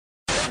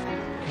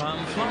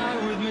Come fly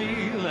with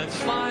me, let's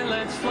fly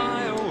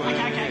away.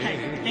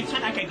 Okay. Next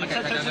one, okay, good.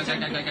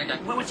 Okay.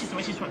 What's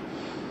this one?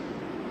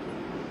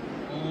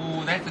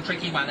 Oh, that's a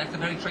tricky one. That's a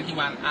very tricky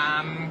one.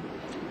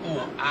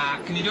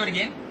 Can you do it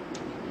again?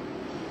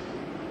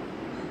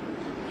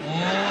 Oh,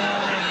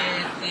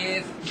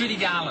 yes. Judy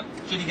Garland.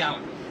 Judy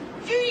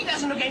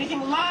Doesn't look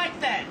anything like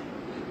that.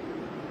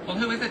 Well,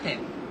 who is it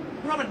then?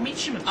 Robert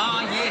Mitchum.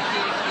 Oh,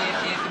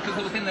 yes, because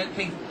it was in the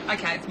thing.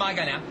 Okay, it's my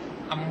go now.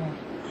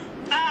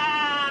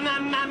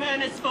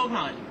 Ernest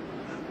Borgnine.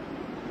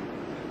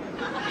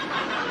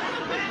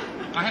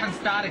 I haven't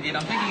started yet.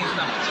 I'm thinking of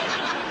stuff.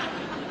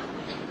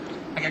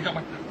 Okay, got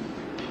one.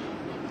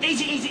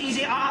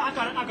 Easy. I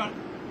got it.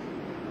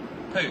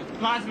 Who?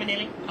 Liza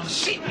Minnelli. Oh,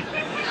 shit.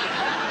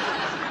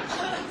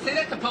 See,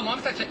 that's the problem.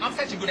 I'm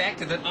such a good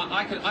actor that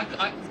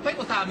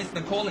people say I miss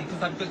the calling because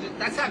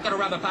that's how I've got a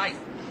rubber face.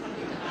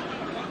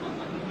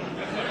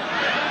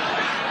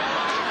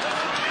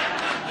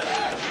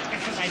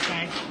 That's what they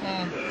say.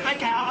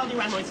 Okay, I'll do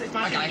one more. It's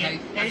my turn again.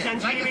 This is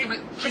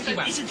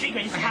a tricky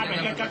one. It's a hard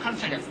one. Go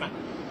concentrate on this one.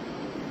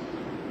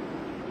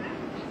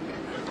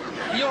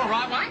 Are you all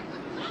right, Wayne?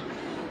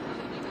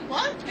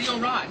 What? Are you all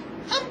right?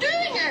 I'm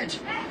doing it.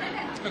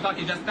 Looks like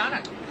you just done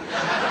it.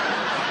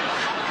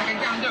 Okay,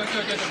 go and do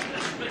it.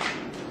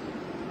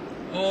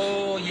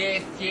 Oh,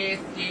 yes,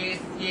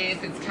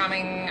 it's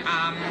coming.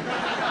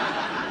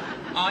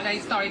 Oh, no,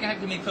 sorry, you're going to have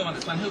to give me a clue on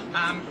this one. Who,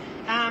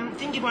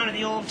 think of one of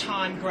the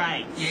all-time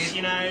greats. Yes.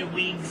 You know,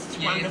 wigs,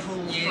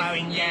 wonderful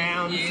flowing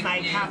gowns,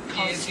 makeup,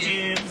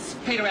 costumes.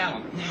 Peter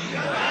Allen.